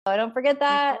Don't forget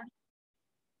that.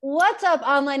 What's up,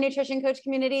 online nutrition coach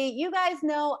community? You guys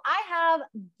know I have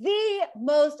the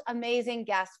most amazing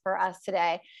guest for us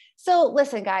today. So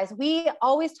listen, guys, we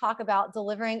always talk about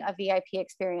delivering a VIP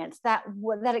experience, that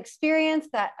experience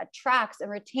that attracts and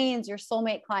retains your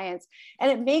soulmate clients.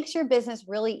 And it makes your business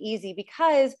really easy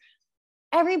because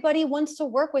everybody wants to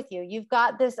work with you. You've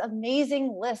got this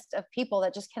amazing list of people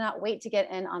that just cannot wait to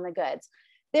get in on the goods.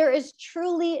 There is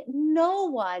truly no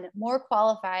one more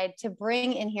qualified to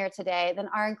bring in here today than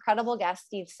our incredible guest,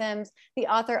 Steve Sims, the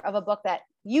author of a book that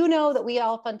you know that we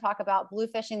often talk about,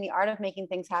 Bluefishing, the Art of Making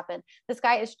Things Happen. This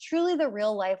guy is truly the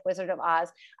real life Wizard of Oz.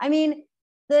 I mean,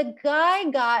 the guy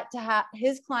got to have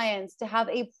his clients to have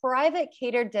a private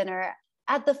catered dinner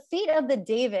at the feet of the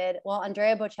David while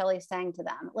Andrea Bocelli sang to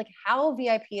them. Like, how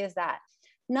VIP is that?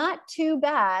 Not too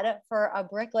bad for a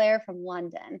bricklayer from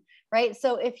London, right?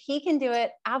 So if he can do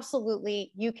it,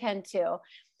 absolutely, you can too.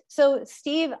 So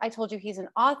Steve, I told you he's an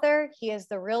author. He is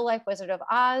the real life Wizard of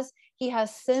Oz. He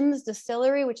has Sims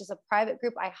Distillery, which is a private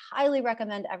group I highly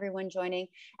recommend everyone joining.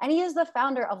 And he is the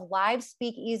founder of Live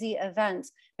Speakeasy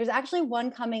events. There's actually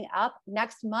one coming up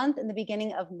next month in the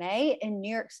beginning of May in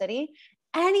New York City.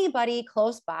 Anybody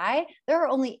close by, there are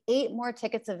only 8 more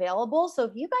tickets available. So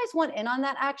if you guys want in on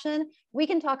that action, we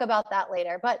can talk about that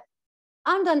later. But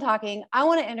I'm done talking. I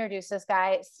want to introduce this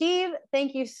guy. Steve,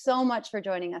 thank you so much for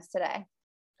joining us today.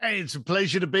 Hey, it's a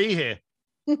pleasure to be here.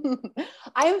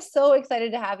 I am so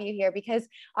excited to have you here because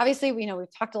obviously, we've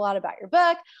talked a lot about your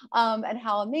book and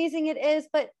how amazing it is,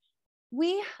 but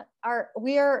we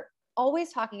are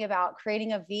always talking about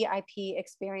creating a VIP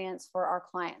experience for our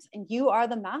clients. And you are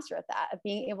the master at that, of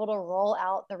being able to roll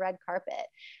out the red carpet.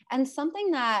 And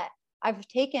something that I've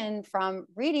taken from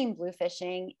reading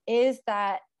Bluefishing is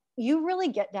that you really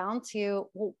get down to,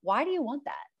 well, why do you want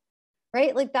that?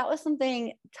 Right? Like, that was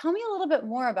something, tell me a little bit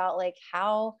more about like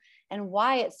how and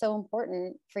why it's so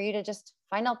important for you to just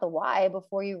find out the why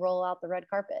before you roll out the red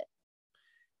carpet.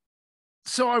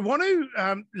 So I want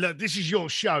to, look, this is your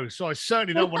show, so I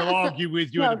certainly don't want to argue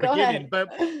with you at the beginning, but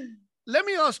let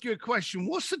me ask you a question.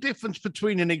 What's the difference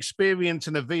between an experience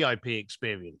and a VIP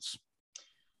experience?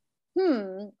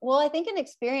 Well, I think an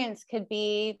experience could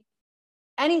be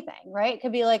anything, right? It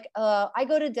could be like, I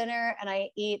go to dinner and I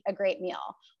eat a great meal.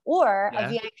 Or a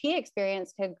VIP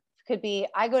experience could be,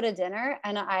 I go to dinner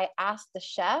and I ask the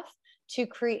chef to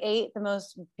create the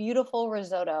most beautiful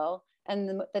risotto and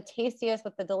the tastiest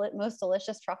with the most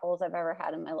delicious truffles I've ever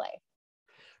had in my life.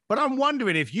 But I'm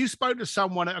wondering, if you spoke to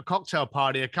someone at a cocktail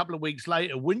party a couple of weeks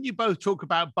later, wouldn't you both talk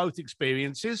about both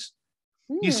experiences?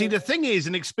 You see, the thing is,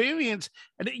 an experience,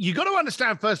 and you got to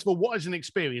understand, first of all, what is an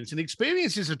experience? An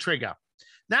experience is a trigger.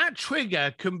 That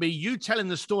trigger can be you telling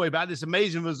the story about this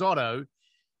amazing risotto,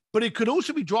 but it could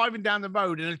also be driving down the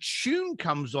road and a tune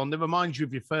comes on that reminds you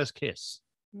of your first kiss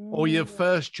or your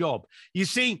first job. You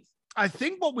see, I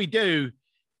think what we do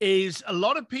is a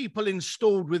lot of people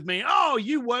installed with me, oh,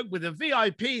 you work with the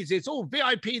VIPs, it's all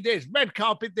VIP this, red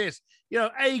carpet this,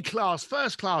 A class,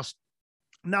 first class.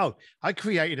 No, I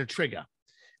created a trigger.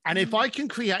 And if I can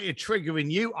create a trigger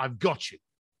in you, I've got you.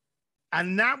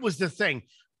 And that was the thing.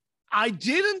 I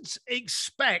didn't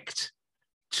expect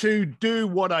to do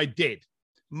what I did.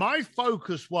 My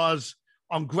focus was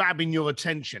on grabbing your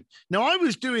attention. Now, I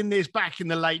was doing this back in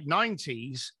the late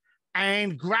 90s,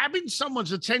 and grabbing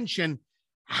someone's attention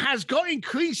has got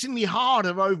increasingly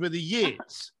harder over the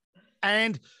years.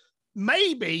 And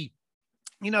maybe,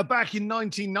 back in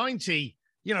 1990,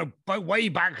 but way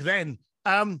back then,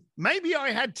 maybe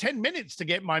I had 10 minutes to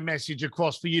get my message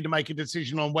across for you to make a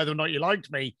decision on whether or not you liked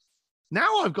me.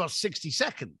 Now I've got 60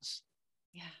 seconds.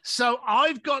 Yeah. So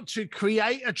I've got to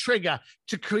create a trigger.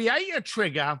 To create a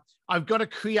trigger, I've got to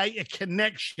create a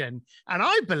connection. And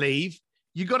I believe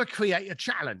you got to create a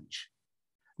challenge.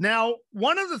 Now,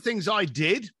 one of the things I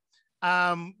did,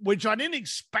 which I didn't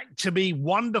expect to be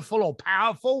wonderful or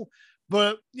powerful,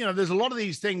 but, there's a lot of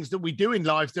these things that we do in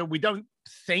life that we don't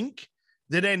think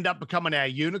that end up becoming our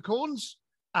unicorns,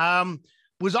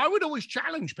 was I would always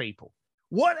challenge people.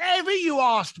 Whatever you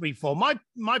asked me for,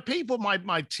 my people,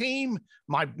 my team,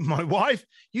 my wife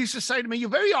used to say to me, you're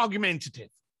very argumentative,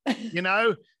 and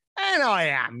I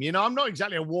am, I'm not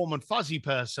exactly a warm and fuzzy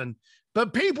person,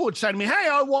 but people would say to me, hey,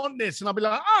 I want this. And I'd be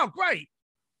like, oh, great.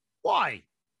 Why?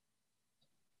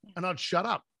 And I'd shut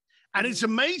up. And it's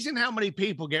amazing how many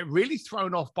people get really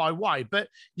thrown off by why, but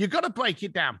you've got to break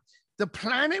it down. The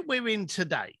planet we're in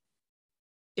today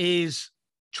is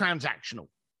transactional.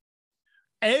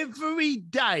 Every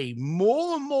day,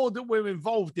 more and more that we're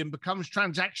involved in becomes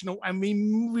transactional, and we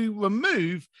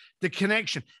remove the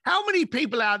connection. How many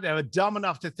people out there are dumb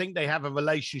enough to think they have a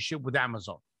relationship with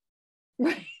Amazon?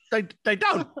 They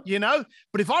don't, you know.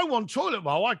 But if I want toilet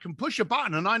roll, I can push a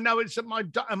button and I know it's at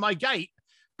my gate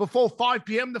before 5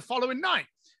 p.m. the following night.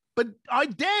 But I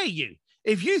dare you,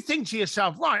 if you think to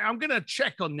yourself, right, I'm going to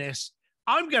check on this,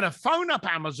 I'm going to phone up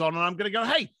Amazon and I'm going to go,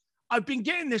 hey, I've been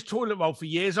getting this toilet roll for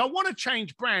years. I want to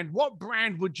change brand. What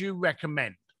brand would you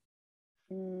recommend?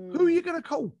 Who are you going to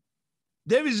call?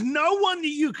 There is no one that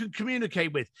you can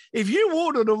communicate with. If you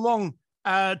order the wrong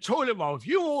toilet roll, if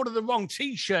you order the wrong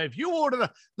T-shirt, if you order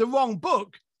the wrong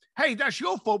book, hey, that's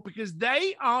your fault, because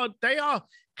they are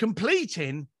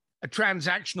completing a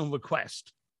transactional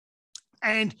request.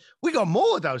 And we got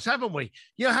more of those, haven't we?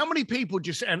 You know, how many people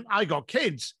just, and I got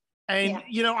kids, and,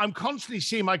 you know, I'm constantly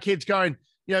seeing my kids going,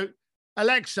 you know,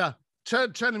 Alexa,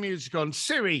 turn the music on.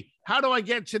 Siri, how do I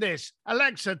get to this?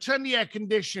 Alexa, turn the air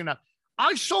conditioner up.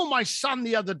 I saw my son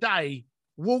the other day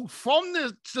walk from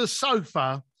the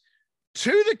sofa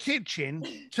to the kitchen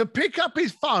to pick up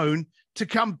his phone, to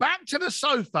come back to the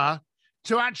sofa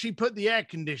to actually put the air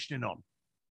conditioning on.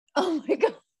 Oh my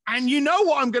God. And you know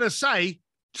what I'm going to say?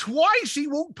 Twice he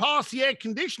walked past the air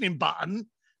conditioning button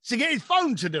to get his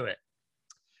phone to do it.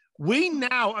 We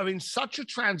now are in such a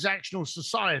transactional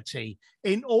society.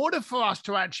 In order for us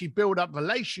to actually build up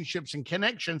relationships and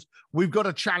connections, we've got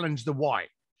to challenge the why.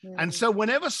 And so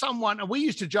whenever someone, and we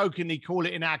used to jokingly call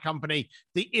it in our company,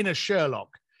 the inner Sherlock,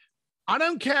 I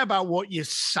don't care about what you're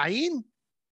saying,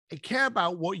 I care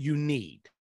about what you need.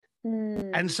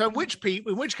 And so in which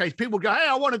case people go, hey,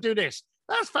 I want to do this.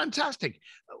 That's fantastic.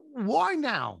 Why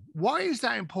now? Why is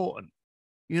that important?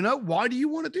 You know, why do you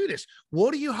want to do this?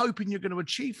 What are you hoping you're going to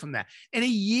achieve from that? In a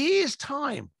year's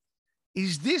time,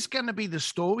 is this going to be the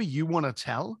story you want to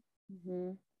tell?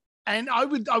 And I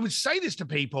would say this to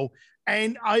people,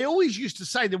 and I always used to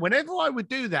say that whenever I would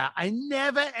do that, I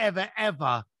never, ever,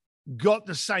 ever got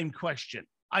the same question.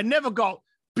 I never got,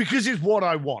 because it's what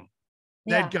I want.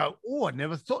 They'd go, oh, I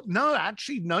never thought. No,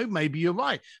 actually, no, maybe you're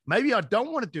right. Maybe I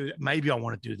don't want to do that. Maybe I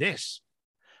want to do this.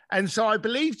 And so I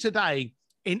believe today,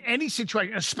 in any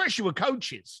situation, especially with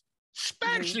coaches,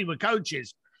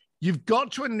 you've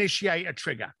got to initiate a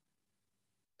trigger.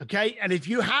 Okay. And if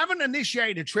you haven't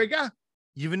initiated a trigger,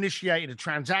 you've initiated a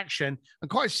transaction. And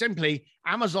quite simply,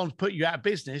 Amazon's put you out of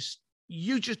business.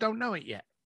 You just don't know it yet.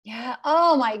 Yeah.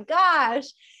 Oh my gosh.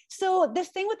 So this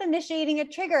thing with initiating a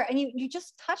trigger, and you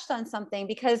just touched on something,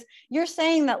 because you're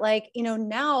saying that, like, you know,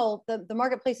 now the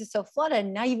marketplace is so flooded.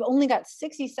 Now you've only got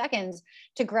 60 seconds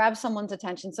to grab someone's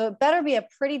attention. So it better be a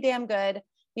pretty damn good,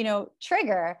 you know,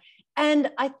 trigger. And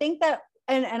I think that,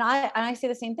 and I say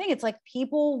the same thing. It's like,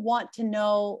 people want to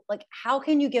know, like, how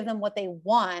can you give them what they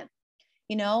want,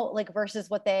 you know, like, versus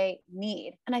what they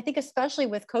need. And I think especially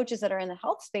with coaches that are in the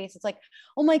health space, it's like,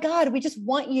 oh my God, we just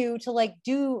want you to, like,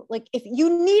 do, like, if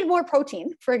you need more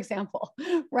protein, for example,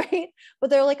 right? But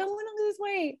they're like, I want to lose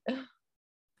weight.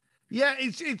 Yeah,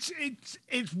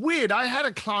 it's weird. I had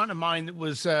a client of mine that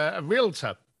was a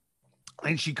realtor,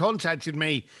 and she contacted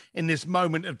me in this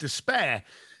moment of despair.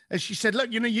 And she said,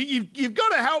 look, you know, you've got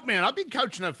to help me. And I've been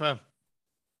coaching her for,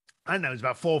 I don't know, it was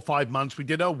about 4 or 5 months. We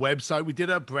did her website, we did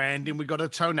her branding, we got her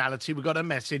tonality, we got her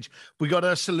message, we got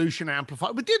her solution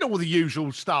amplifier. We did all the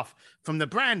usual stuff from the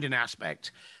branding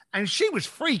aspect. And she was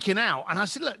freaking out. And I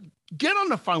said, look, get on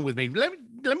the phone with me. Let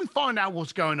me find out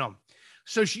what's going on.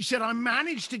 So she said, I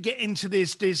managed to get into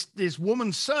this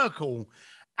woman's circle,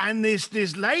 and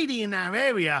this lady in our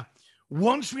area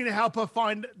wants me to help her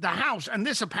find the house. And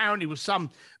this apparently was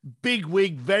some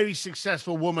bigwig, very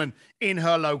successful woman in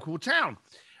her local town.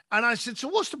 And I said, so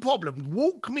what's the problem?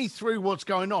 Walk me through what's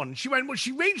going on. She went, well,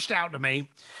 she reached out to me.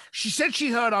 She said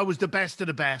she heard I was the best of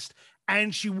the best,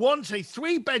 and she wants a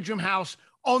 3-bedroom house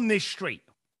on this street.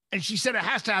 And she said it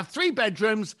has to have 3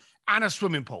 bedrooms and a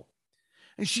swimming pool.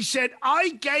 And she said, I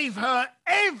gave her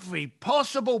every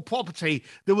possible property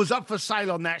that was up for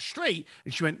sale on that street.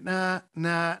 And she went, nah.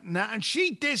 And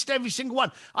she dissed every single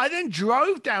one. I then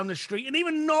drove down the street and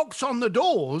even knocked on the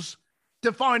doors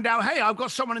to find out, hey, I've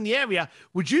got someone in the area.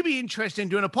 Would you be interested in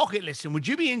doing a pocket listing? Would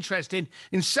you be interested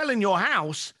in selling your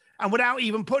house? And without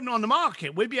even putting it on the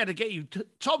market, we'd be able to get you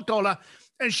top dollar.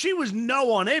 And she was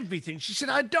no on everything. She said,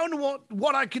 I don't know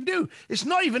what I can do. It's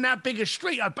not even that big a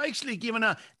street. I've basically given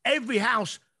her every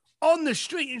house on the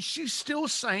street, and she's still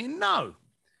saying no.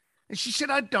 And she said,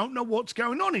 I don't know what's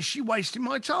going on. Is she wasting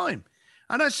my time?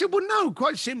 And I said, well, no,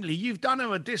 quite simply, you've done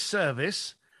her a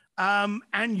disservice, and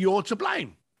you're to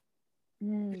blame.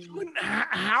 She went,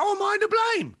 how am I to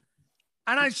blame?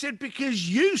 And I said, because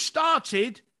you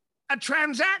started a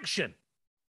transaction.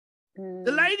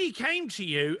 The lady came to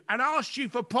you and asked you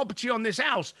for property on this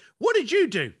house. What did you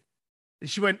do? And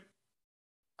she went,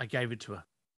 I gave it to her.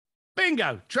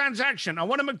 Bingo, transaction. I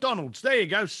want a McDonald's. There you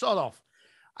go, sod off.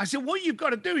 I said, what you've got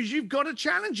to do is you've got to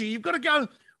challenge her. You've got to go,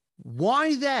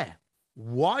 why there?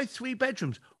 Why 3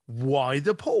 bedrooms? Why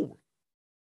the pool?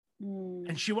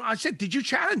 And I said, did you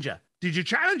challenge her? Did you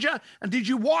challenge her? And did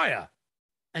you wire?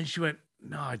 And she went,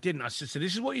 no, I didn't. I said, so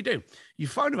this is what you do. You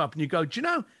phone them up and you go, do you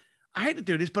know, I hate to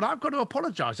do this, but I've got to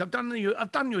apologize. I've done you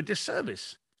a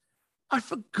disservice. I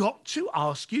forgot to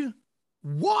ask you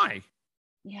why.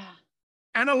 Yeah.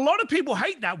 And a lot of people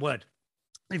hate that word.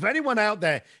 If anyone out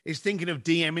there is thinking of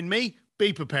DMing me,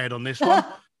 be prepared on this one.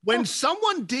 When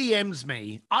someone DMs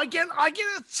me, I get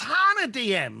a ton of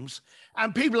DMs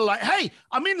and people are like, hey,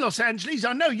 I'm in Los Angeles.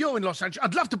 I know you're in Los Angeles.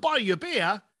 I'd love to buy you a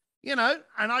beer, you know?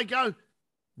 And I go,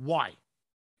 why?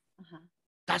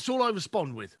 That's all I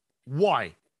respond with.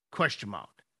 Why? ?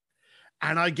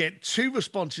 And I get 2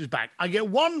 responses back. I get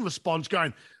one response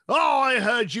going, oh, I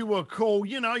heard you were cool.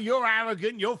 You know, you're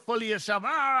arrogant. You're full of yourself.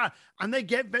 And they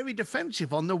get very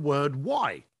defensive on the word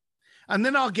why. And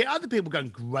then I'll get other people going,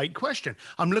 great question.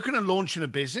 I'm looking at launching a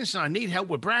business and I need help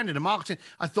with branding and marketing.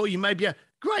 I thought you may be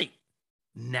great.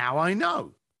 Now I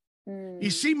know. You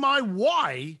see, my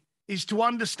why is to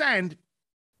understand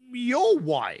your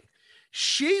why.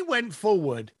 She went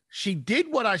forward. She did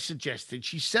what I suggested.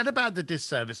 She said about the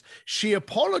disservice. She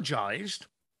apologized.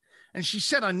 And she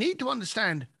said, I need to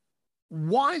understand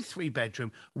why 3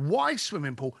 bedroom, why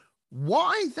swimming pool,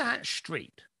 why that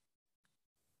street?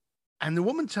 And the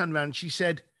woman turned around and she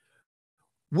said,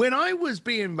 when I was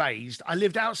being raised, I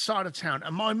lived outside of town.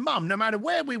 And my mum, no matter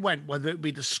where we went, whether it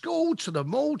be to school, to the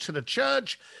mall, to the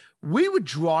church, we would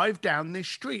drive down this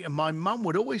street. And my mum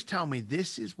would always tell me,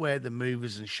 this is where the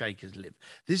movers and shakers live.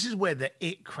 This is where the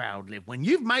it crowd live. When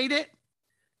you've made it,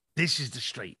 this is the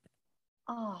street.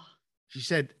 Oh. She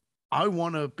said, I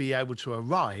want to be able to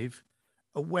arrive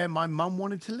at where my mum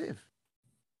wanted to live.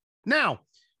 Now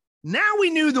we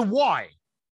knew the why.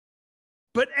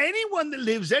 But anyone that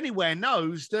lives anywhere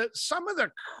knows that some of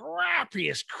the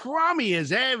crappiest,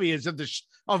 crummiest areas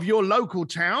of your local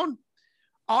town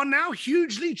are now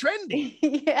hugely trendy.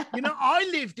 Yeah. You know, I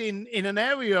lived in an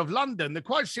area of London that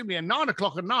quite simply at 9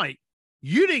 o'clock at night,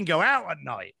 you didn't go out at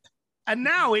night. And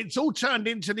now it's all turned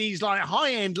into these like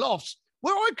high-end lofts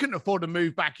where I couldn't afford to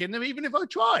move back in them even if I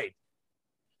tried.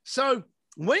 So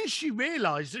when she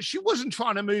realized that she wasn't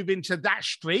trying to move into that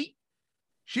street,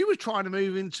 she was trying to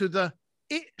move into the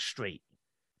it street.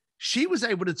 She was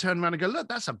able to turn around and go, look,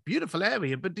 that's a beautiful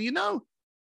area. But do you know,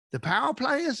 the power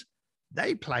players,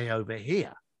 they play over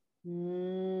here.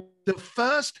 The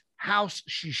first house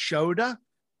she showed her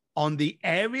on the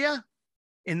area,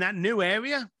 in that new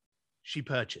area, she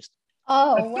purchased.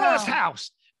 Oh, the first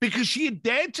house, because she had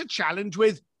dared to challenge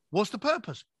with, what's the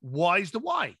purpose? Why is the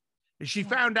why? And she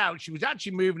found out she was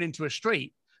actually moving into a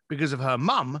street because of her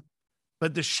mum,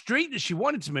 but the street that she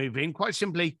wanted to move in, quite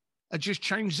simply, had just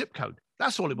changed zip code.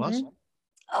 That's all it was.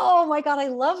 Oh my God, I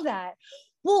love that.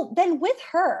 Well, then with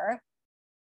her,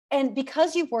 and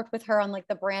because you've worked with her on like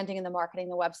the branding and the marketing,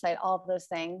 the website, all of those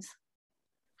things,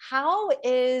 how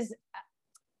is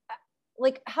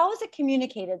it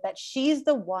communicated that she's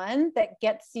the one that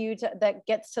gets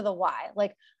to the why?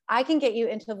 Like, I can get you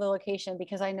into the location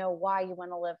because I know why you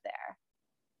want to live there.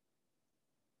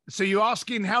 So you're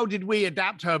asking, how did we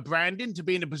adapt her branding to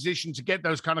be in a position to get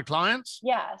those kind of clients?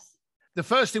 Yes. The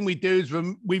first thing we do is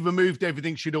we removed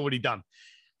everything she'd already done.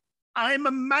 I'm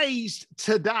amazed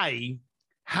today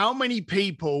how many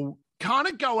people kind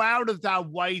of go out of their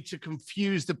way to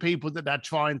confuse the people that they're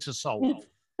trying to solve.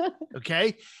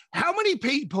 Okay. How many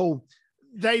people,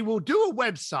 they will do a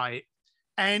website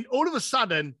and all of a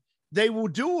sudden they will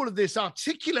do all of this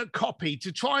articulate copy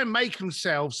to try and make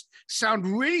themselves sound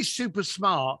really super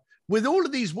smart with all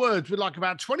of these words with like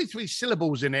about 23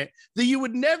 syllables in it that you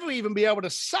would never even be able to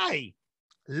say,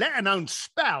 let alone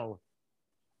spell.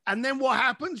 And then what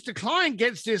happens? The client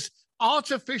gets this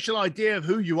artificial idea of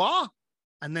who you are,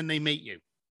 and then they meet you.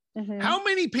 How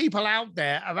many people out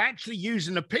there are actually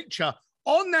using a picture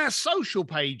on their social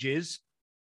pages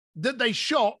that they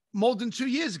shot more than 2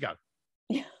 years ago?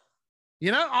 Yeah.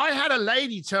 You know, I had a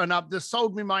lady turn up that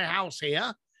sold me my house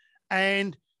here,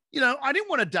 and, you know, I didn't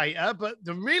want to date her, but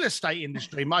the real estate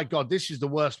industry, my God, this is the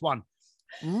worst one.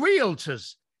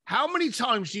 Realtors. How many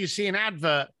times do you see an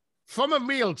advert from a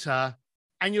realtor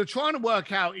and you're trying to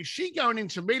work out, is she going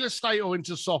into real estate or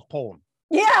into soft porn?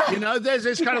 Yeah. You know, there's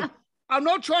this kind of, I'm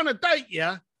not trying to date you.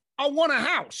 I want a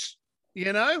house,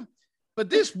 you know? But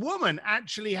this woman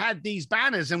actually had these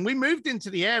banners, and we moved into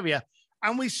the area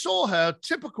and we saw her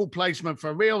typical placement for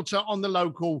a realtor on the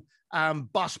local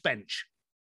bus bench.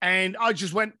 And I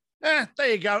just went, There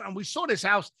you go. And we saw this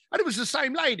house, and it was the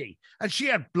same lady. And she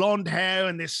had blonde hair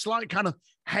and this slight kind of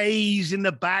haze in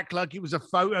the back, like it was a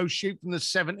photo shoot from the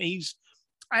 70s.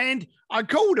 And I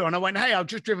called her and I went, hey, I've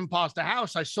just driven past the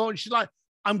house. I saw it. And she's like,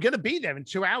 I'm going to be there in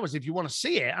 2 hours if you want to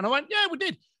see it. And I went, yeah, we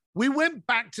did. We went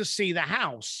back to see the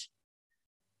house.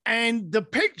 And the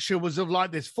picture was of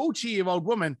like this 40-year-old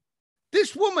woman.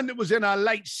 This woman that was in her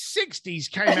late 60s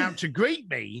came out to greet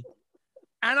me.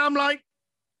 And I'm like,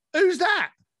 who's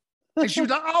that? And she was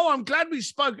like, oh, I'm glad we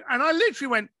spoke. And I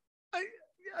literally went,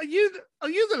 are you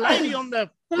the lady on the,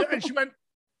 and she went,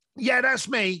 yeah, that's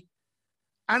me.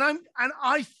 And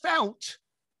I felt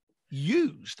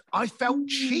used. I felt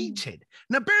cheated.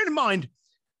 Now, bear in mind,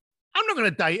 I'm not going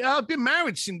to date her. I've been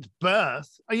married since birth.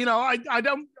 You know, I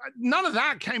don't, none of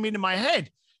that came into my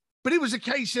head. But it was a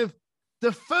case of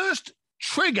the first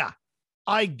trigger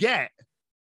I get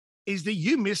is that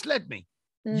you misled me.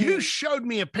 You showed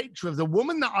me a picture of the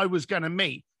woman that I was going to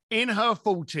meet in her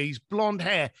 40s, blonde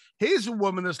hair. Here's a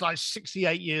woman that's like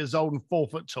 68 years old and 4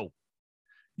 foot tall.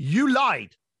 You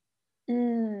lied.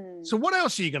 So what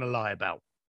else are you going to lie about?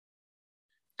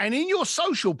 And in your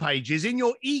social pages, in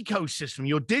your ecosystem,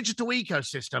 your digital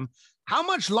ecosystem, how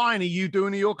much lying are you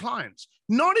doing to your clients?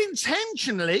 Not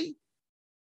intentionally,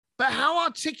 but how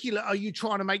articulate are you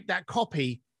trying to make that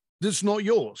copy that's not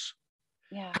yours?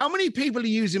 Yeah. How many people are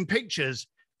using pictures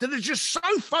that are just so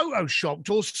photoshopped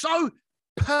or so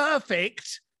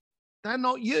perfect, they're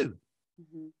not you?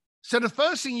 So the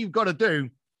first thing you've got to do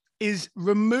is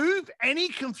remove any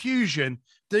confusion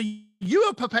that you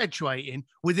are perpetuating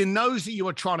within those that you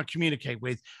are trying to communicate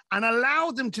with and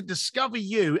allow them to discover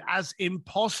you as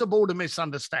impossible to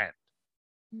misunderstand.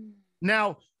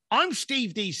 Now, I'm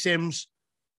Steve D. Sims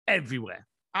everywhere.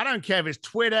 I don't care if it's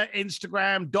Twitter,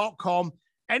 Instagram.com.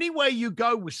 Anywhere you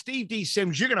go with Steve D.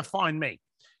 Sims, you're going to find me.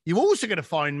 You're also going to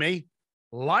find me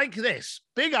like this,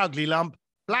 big ugly lump,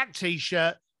 black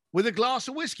t-shirt with a glass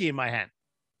of whiskey in my hand.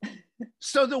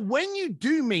 So that when you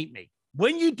do meet me,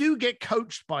 when you do get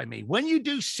coached by me, when you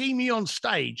do see me on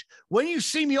stage, when you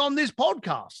see me on this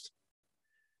podcast,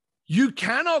 you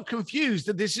cannot confuse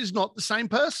that this is not the same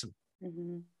person.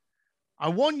 I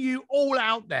want you all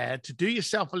out there to do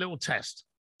yourself a little test.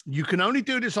 You can only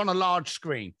do this on a large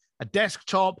screen. A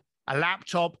desktop, a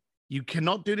laptop. You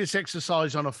cannot do this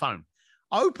exercise on a phone.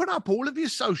 Open up all of your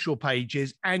social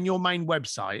pages and your main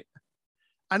website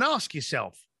and ask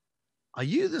yourself, are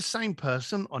you the same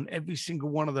person on every single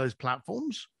one of those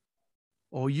platforms?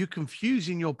 Or are you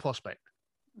confusing your prospect?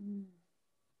 And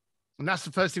that's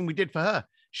the first thing we did for her.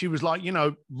 She was like, you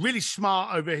know, really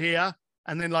smart over here,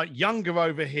 and then like younger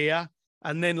over here,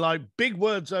 and then like big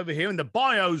words over here. And the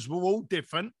bios were all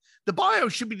different. The bio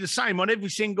should be the same on every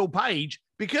single page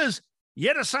because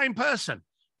you're the same person.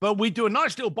 But we do a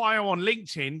nice little bio on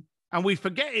LinkedIn and we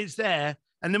forget it's there.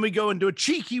 And then we go and do a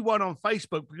cheeky one on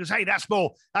Facebook because, hey, that's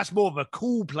more of a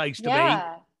cool place to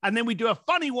be. And then we do a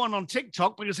funny one on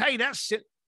TikTok because, hey, that's it.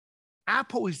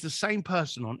 Apple is the same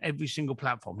person on every single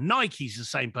platform. Nike's the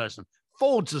same person.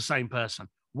 Ford's the same person.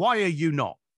 Why are you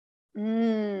not?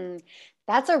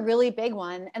 That's a really big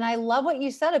one. And I love what you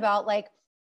said about like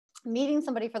meeting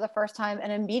somebody for the first time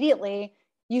and immediately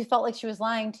you felt like she was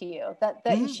lying to you, that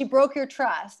she broke your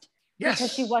trust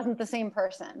because she wasn't the same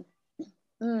person.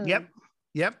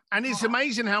 Yep. And it's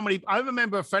amazing how many, I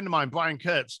remember a friend of mine, Brian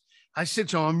Kurtz, I said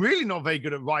to him, I'm really not very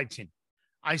good at writing.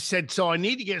 I said, so I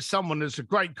need to get someone that's a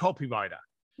great copywriter.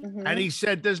 And he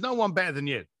said, there's no one better than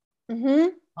you.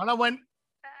 And I went,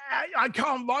 I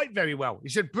can't write very well. He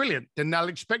said, brilliant. Then they'll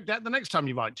expect that the next time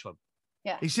you write to them.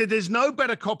 Yeah. He said, there's no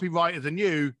better copywriter than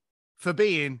you for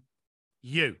being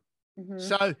you.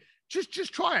 So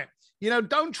just try it. You know,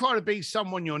 don't try to be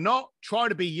someone you're not. Try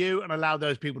to be you and allow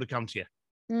those people to come to you.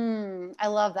 I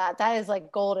love that. That is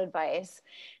like gold advice.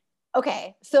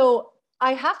 Okay. So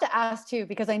I have to ask too,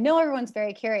 because I know everyone's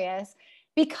very curious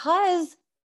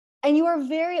and you are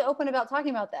very open about talking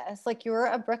about this. Like you were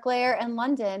a bricklayer in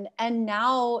London and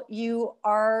now you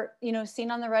are, you know,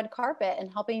 seen on the red carpet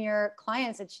and helping your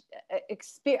clients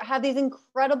have these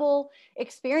incredible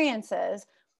experiences.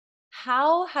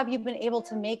 How have you been able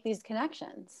to make these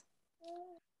connections?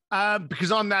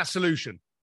 Because I'm that solution.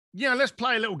 Yeah, let's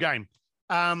play a little game.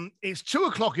 It's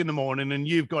 2:00 in the morning and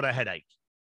you've got a headache.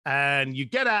 And you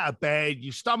get out of bed,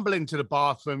 you stumble into the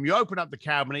bathroom, you open up the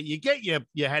cabinet, you get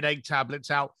your headache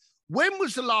tablets out. When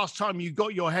was the last time you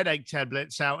got your headache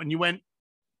tablets out and you went,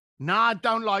 nah, I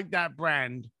don't like that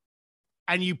brand,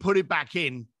 and you put it back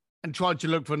in and tried to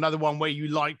look for another one where you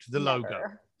liked the logo?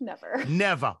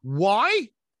 Never. Why?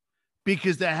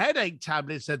 Because the headache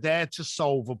tablets are there to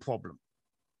solve a problem.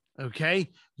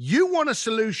 Okay? You want a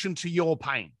solution to your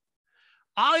pain.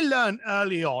 I learned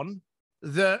early on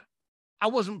that I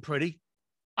wasn't pretty.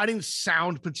 I didn't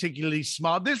sound particularly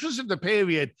smart. This was at the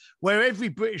period where every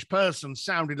British person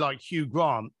sounded like Hugh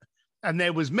Grant, and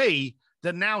there was me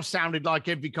that now sounded like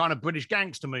every kind of British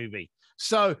gangster movie.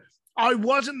 So I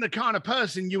wasn't the kind of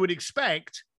person you would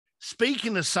expect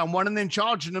speaking to someone and then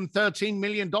charging them $13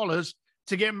 million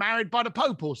to get married by the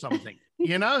Pope or something,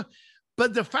 you know?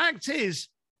 But the fact is,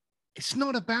 it's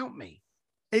not about me.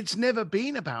 It's never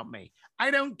been about me. I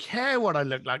don't care what I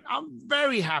look like. I'm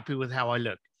very happy with how I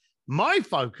look. My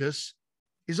focus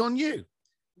is on you.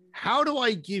 How do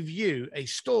I give you a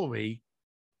story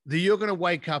that you're going to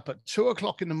wake up at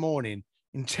 2:00 in the morning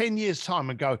in 10 years' time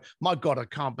and go, my God, I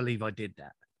can't believe I did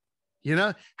that. You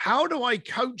know, how do I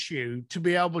coach you to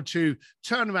be able to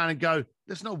turn around and go,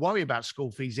 let's not worry about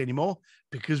school fees anymore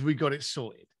because we got it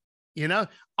sorted. You know,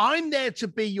 I'm there to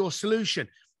be your solution.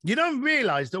 You don't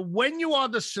realize that when you are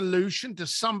the solution to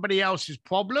somebody else's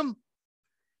problem,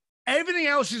 everything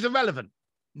else is irrelevant.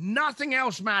 Nothing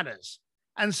else matters.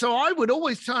 And so I would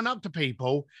always turn up to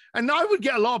people, and I would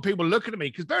get a lot of people looking at me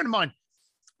because bear in mind,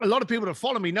 a lot of people that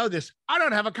follow me know this. I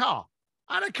don't have a car.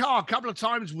 I had a car a couple of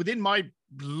times within my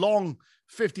long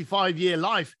 55-year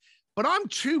life, but I'm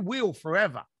two-wheel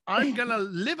forever. I'm going to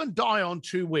live and die on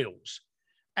two wheels.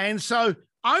 And so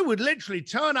I would literally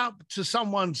turn up to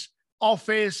someone's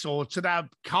office or to their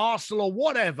castle or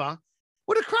whatever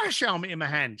with a crash helmet in my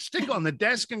hand, stick it on the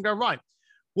desk and go, right,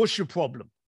 what's your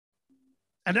problem?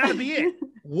 And that'll be it.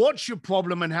 What's your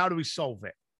problem and how do we solve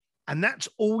it? And that's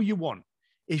all you want.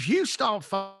 If you start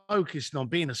focusing on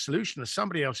being a solution to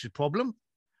somebody else's problem,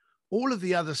 all of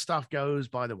the other stuff goes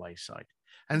by the wayside.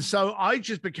 And so I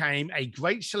just became a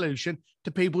great solution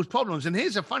to people's problems. And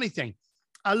here's a funny thing.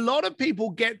 A lot of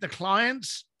people get the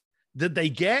clients that they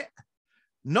get,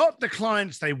 not the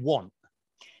clients they want.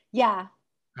 Yeah.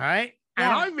 Right. Yeah.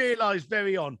 And I realized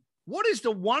very on, what is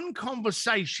the one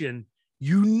conversation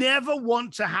you never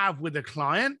want to have with a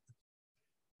client?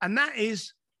 And that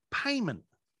is payment.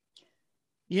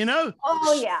 You know?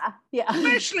 Oh, yeah. Yeah.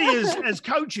 Especially as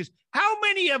coaches. How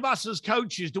many of us as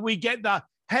coaches do we get the,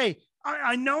 hey,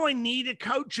 I know I need a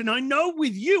coach, and I know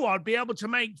with you I'd be able to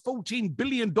make $14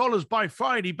 billion by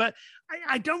Friday, but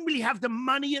I don't really have the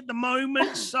money at the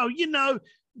moment. So, you know,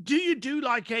 do you do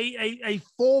like a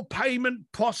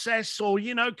 4-payment process, or,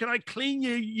 you know, can I clean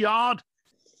your yard?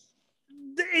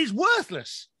 It's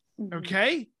worthless. Mm-hmm.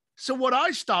 Okay. So what I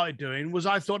started doing was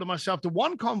I thought to myself, the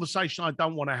one conversation I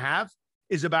don't want to have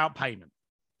is about payment.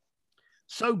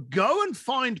 So go and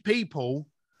find people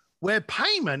where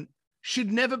payment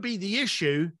should never be the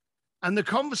issue, and the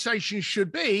conversation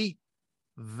should be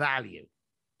value.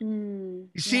 You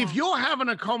see, if you're having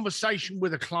a conversation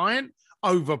with a client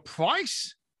over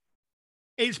price,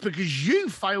 it's because you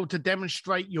failed to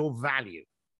demonstrate your value.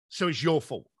 So it's your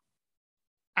fault.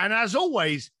 And as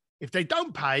always, if they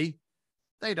don't pay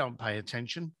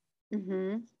attention.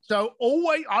 Mm-hmm. So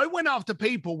always, I went after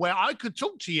people where I could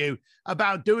talk to you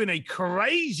about doing a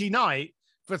crazy night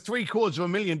for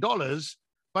 $750,000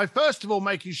 by first of all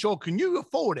making sure, can you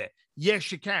afford it?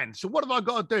 Yes, you can. So what have I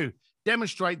got to do?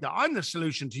 Demonstrate that I'm the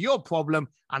solution to your problem,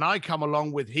 and I come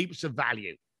along with heaps of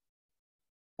value.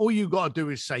 All you got to do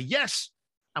is say yes,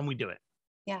 and we do it.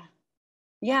 Yeah.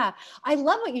 Yeah. I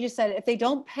love what you just said. If they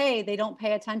don't pay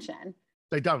attention.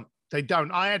 They don't.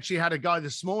 I actually had a guy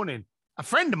this morning, a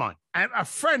friend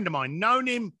of mine, known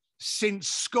him since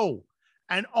school.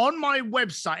 And on my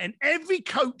website, and every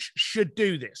coach should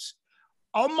do this.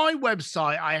 On my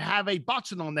website, I have a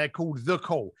button on there called The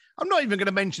Call. I'm not even going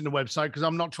to mention the website because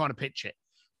I'm not trying to pitch it.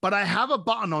 But I have a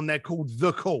button on there called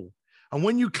The Call. And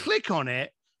when you click on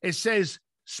it, it says,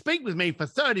 speak with me for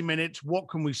 30 minutes. What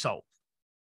can we solve?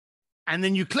 And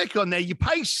then you click on there, you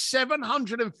pay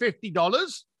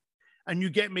 $750 and you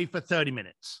get me for 30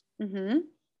 minutes. Mm-hmm.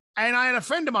 And I had a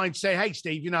friend of mine say, hey,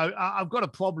 Steve, you know, I've got a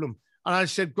problem. And I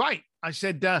said, great. I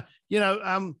said, go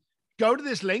to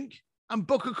this link and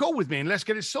book a call with me and let's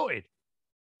get it sorted.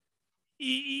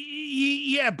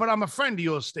 Yeah, but I'm a friend of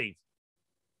yours, Steve.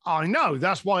 I know.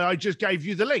 That's why I just gave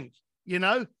you the link. You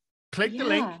know, click the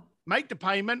link, make the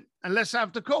payment, and let's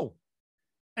have the call.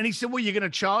 And he said, well, you're going to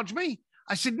charge me?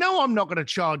 I said, no, I'm not going to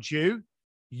charge you.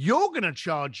 You're going to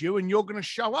charge you and you're going to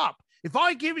show up. If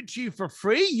I give it to you for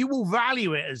free, you will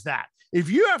value it as that. If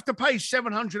you have to pay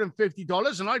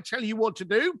 $750 and I tell you what to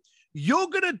do, you're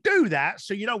going to do that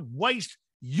so you don't waste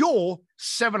your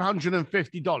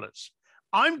 $750.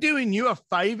 I'm doing you a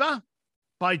favor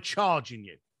by charging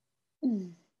you.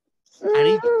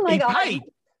 And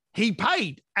he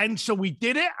paid. And so we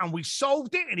did it and we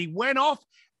solved it and he went off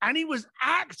and he was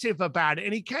active about it.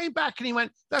 And he came back and he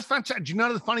went, that's fantastic. Do you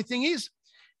know the funny thing is?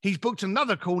 he's booked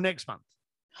another call next month,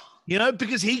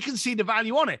 because he can see the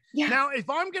value on it. Yeah. Now, if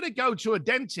I'm going to go to a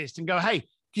dentist and go, hey,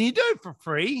 can you do it for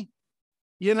free?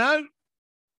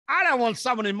 I don't want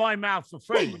someone in my mouth for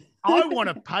free. I want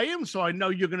to pay him so I know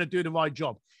you're going to do the right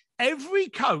job. Every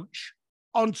coach,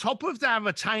 on top of their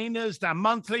retainers, their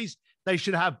monthlies, they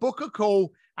should have book a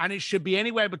call, and it should be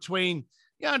anywhere between,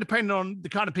 depending on the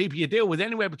kind of people you deal with,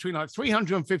 anywhere between like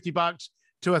 $350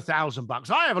 to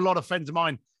 $1,000. I have a lot of friends of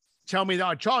mine tell me that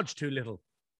I charge too little,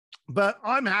 but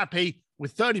I'm happy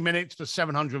with 30 minutes for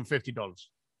 $750.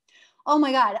 Oh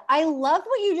my God. I love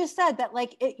what you just said, that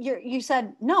you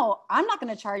said, no, I'm not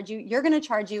going to charge you. You're going to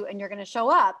charge you, and you're going to show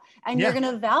up, and you're going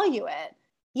to value it.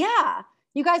 Yeah.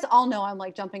 You guys all know I'm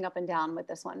like jumping up and down with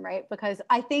this one, right? Because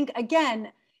I think,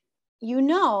 again,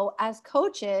 as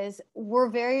coaches, we're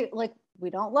very we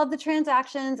don't love the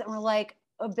transactions, and we're like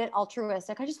a bit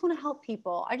altruistic. I just want to help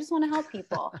people.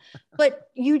 But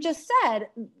you just said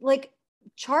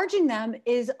charging them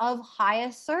is of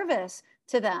highest service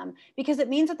to them, because it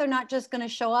means that they're not just going to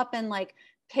show up and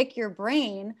pick your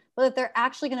brain, but that they're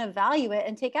actually going to value it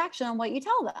and take action on what you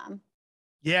tell them.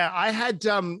 Yeah, I had,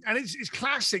 and it's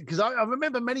classic, because I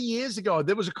remember many years ago,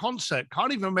 there was a concert,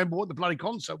 can't even remember what the bloody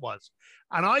concert was,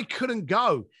 and I couldn't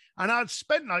go. And I'd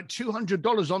spent like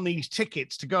 $200 on these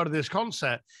tickets to go to this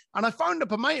concert. And I phoned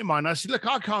up a mate of mine. I said, look,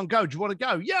 I can't go. Do you want to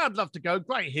go? Yeah, I'd love to go.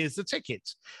 Great, here's the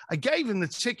tickets. I gave him the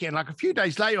ticket, and a few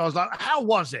days later, I was like, how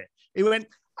was it? He went,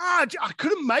 I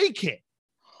couldn't make it.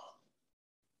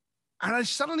 And I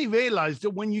suddenly realized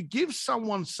that when you give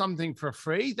someone something for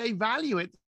free, they value it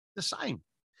the same.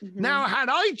 Mm-hmm. Now, had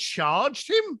I charged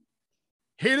him,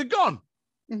 he'd have gone,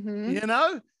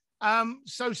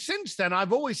 So since then,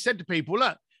 I've always said to people,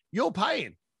 look, you're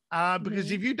paying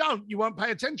because if you don't, you won't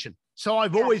pay attention. So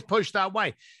I've always pushed that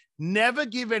way. Never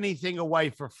give anything away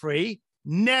for free.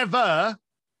 Never,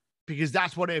 because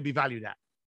that's what it'll be valued at.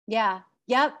 Yeah.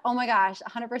 Yep. Oh my gosh.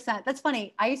 100%. That's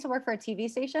funny. I used to work for a TV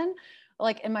station,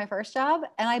 in my first job,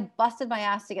 and I busted my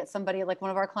ass to get somebody,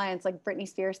 one of our clients, Britney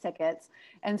Spears tickets.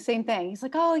 And same thing. He's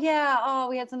like, oh yeah. Oh,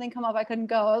 we had something come up. I couldn't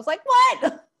go. I was like,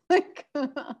 what?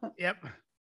 Yep.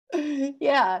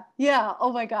 Yeah.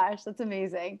 Oh my gosh. That's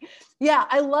amazing. Yeah.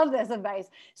 I love this advice.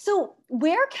 So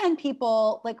where can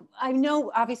people, I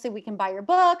know obviously we can buy your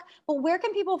book, but where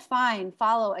can people find,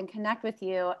 follow, and connect with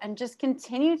you and just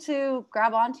continue to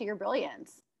grab onto your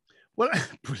brilliance? Well,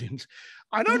 brilliance.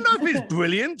 I don't know if it's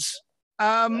brilliance.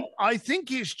 I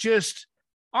think it's just,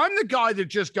 I'm the guy that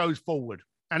just goes forward.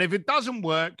 And if it doesn't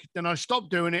work, then I stop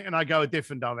doing it and I go a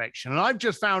different direction. And I've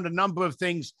just found a number of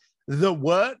things that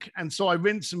work. And so I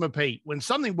rinse and repeat. When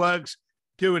something works,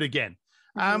 do it again.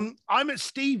 I'm at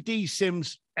Steve D.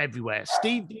 Sims everywhere.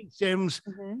 Steve D. Sims,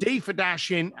 D for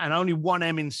dashing, and only one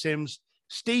M in Sims.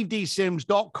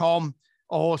 SteveDSims.com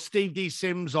or Steve D.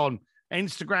 Sims on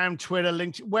Instagram, Twitter,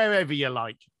 LinkedIn, wherever you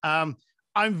like.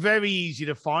 I'm very easy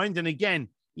to find. And again,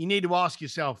 you need to ask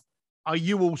yourself, are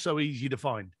you also easy to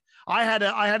find? I had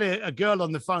a girl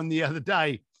on the phone the other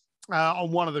day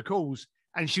on one of the calls,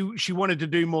 and she wanted to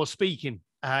do more speaking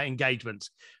engagements.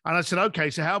 And I said, okay,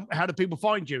 so how do people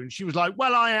find you? And she was like,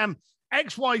 well, I am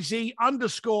XYZ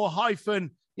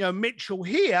 _ Mitchell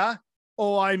here,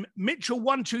 or I'm Mitchell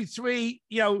 123,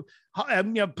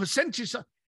 percentage.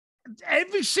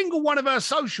 Every single one of her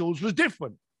socials was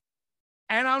different.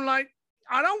 And I'm like,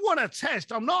 I don't want to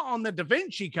test. I'm not on the Da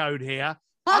Vinci Code here.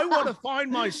 I want to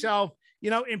find myself,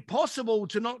 impossible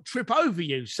to not trip over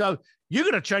you. So you're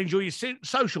going to change all your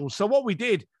socials. So what we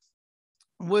did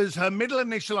was her middle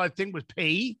initial, I think, was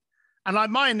P. And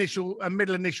my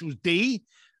middle initial was D.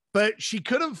 But she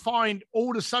couldn't find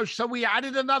all the social. So we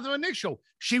added another initial.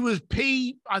 She was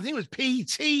P, I think it was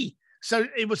PT. So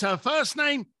it was her first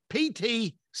name,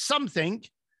 PT something.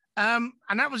 And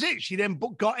that was it. She then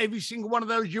got every single one of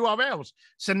those URLs.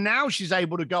 So now she's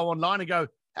able to go online and go,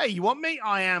 hey, you want me?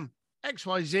 I am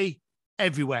XYZ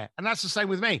everywhere. And that's the same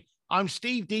with me. I'm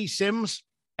Steve D. Sims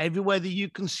everywhere that you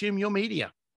consume your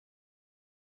media.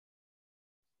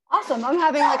 Awesome. I'm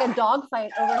having a dog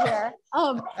fight over here.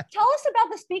 Tell us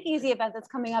about the speakeasy event that's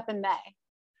coming up in May.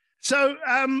 So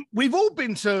we've all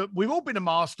been to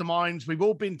masterminds. We've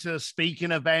all been to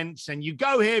speaking events, and you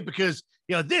go here because,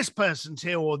 this person's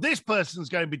here or this person's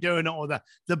going to be doing it, or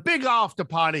the big after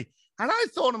party. And I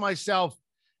thought to myself,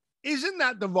 isn't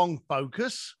that the wrong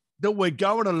focus, that we're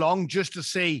going along just to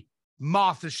see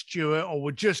Martha Stewart, or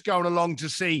we're just going along to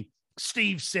see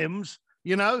Steve Sims?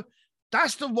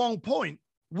 That's the wrong point.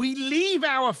 We leave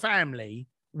our family,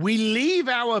 we leave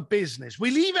our business,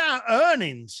 we leave our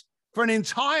earnings for an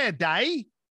entire day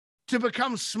to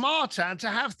become smarter and to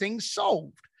have things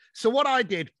solved. So what I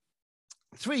did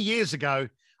 3 years ago,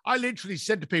 I literally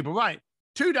said to people, right,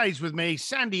 2 days with me,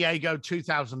 San Diego,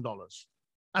 $2,000.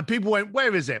 And people went,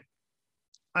 where is it?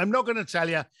 I'm not going to tell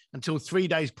you until 3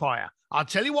 days prior. I'll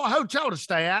tell you what hotel to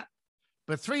stay at,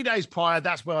 but 3 days prior,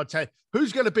 that's where I'll tell you.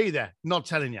 Who's going to be there? Not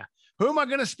telling you. Who am I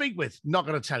going to speak with? Not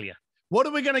going to tell you. What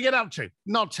are we going to get up to?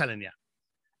 Not telling you.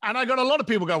 And I got a lot of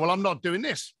people go, well, I'm not doing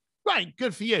this. Right,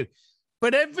 good for you.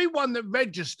 But everyone that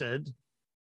registered,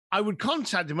 I would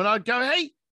contact them and I'd go,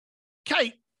 hey,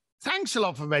 Kate, thanks a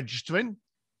lot for registering,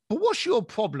 but what's your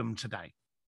problem today?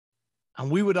 And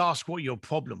we would ask what your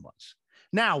problem was.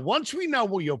 Now, once we know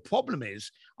what your problem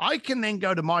is, I can then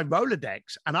go to my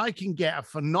Rolodex and I can get a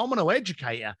phenomenal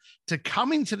educator to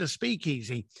come into the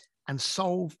speakeasy and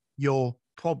solve your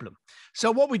problem.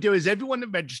 So what we do is everyone that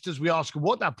registers, we ask them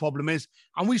what that problem is,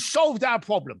 and we solve our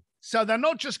problem. So they're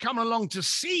not just coming along to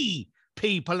see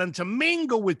people and to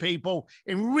mingle with people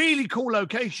in really cool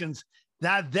locations.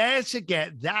 They're there to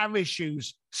get their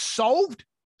issues solved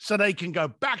so they can go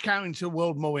back out into the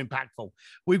world more impactful.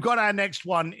 We've got our next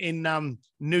one in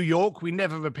New York. We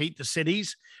never repeat the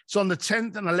cities. It's on the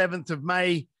 10th and 11th of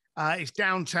May. It's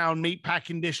downtown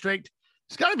Meatpacking District.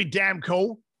 It's going to be damn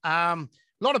cool. A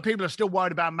lot of people are still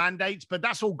worried about mandates, but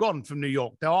that's all gone from New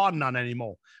York. There are none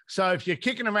anymore. So if you're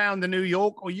kicking around the New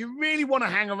York, or you really want to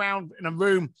hang around in a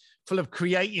room full of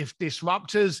creative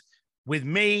disruptors with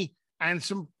me and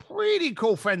some pretty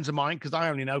cool friends of mine, because I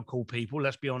only know cool people,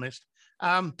 let's be honest,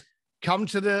 come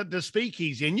to the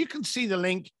speakeasy, and you can see the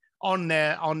link on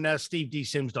there on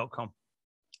stevedsims.com.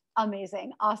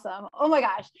 Amazing. Awesome. Oh my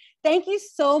gosh. Thank you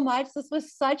so much. This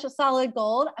was such a solid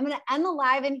gold. I'm going to end the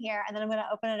live in here, and then I'm going to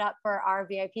open it up for our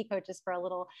VIP coaches for a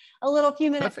little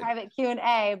few minutes. Perfect. Private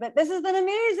Q&A, but this has been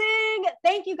amazing.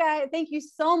 Thank you guys. Thank you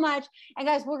so much. And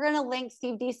guys, we're going to link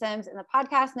Steve D. Sims in the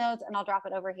podcast notes, and I'll drop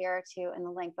it over here too in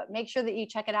the link, but make sure that you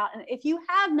check it out. And if you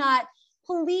have not,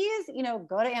 please,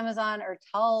 go to Amazon or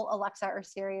tell Alexa or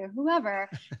Siri or whoever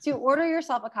to order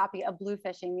yourself a copy of Blue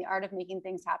Fishing, The Art of Making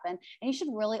Things Happen. And you should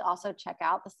really also check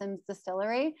out the Sims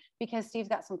Distillery, because Steve's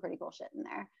got some pretty cool shit in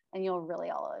there. And you'll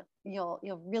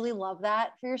really love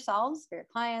that for yourselves, for your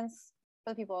clients,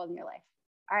 for the people in your life.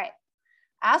 All right.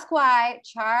 Ask why,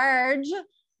 charge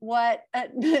what,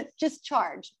 just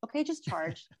charge. Okay. Just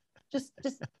charge.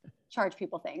 just charge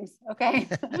people things. Okay.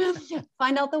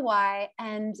 Find out the why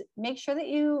and make sure that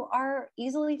you are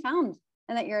easily found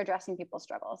and that you're addressing people's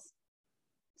struggles.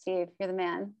 Steve, you're the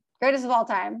man. Greatest of all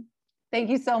time. Thank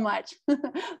you so much.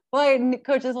 Boy,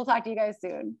 coaches, we'll talk to you guys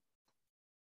soon.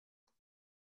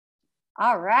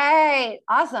 All right.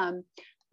 Awesome.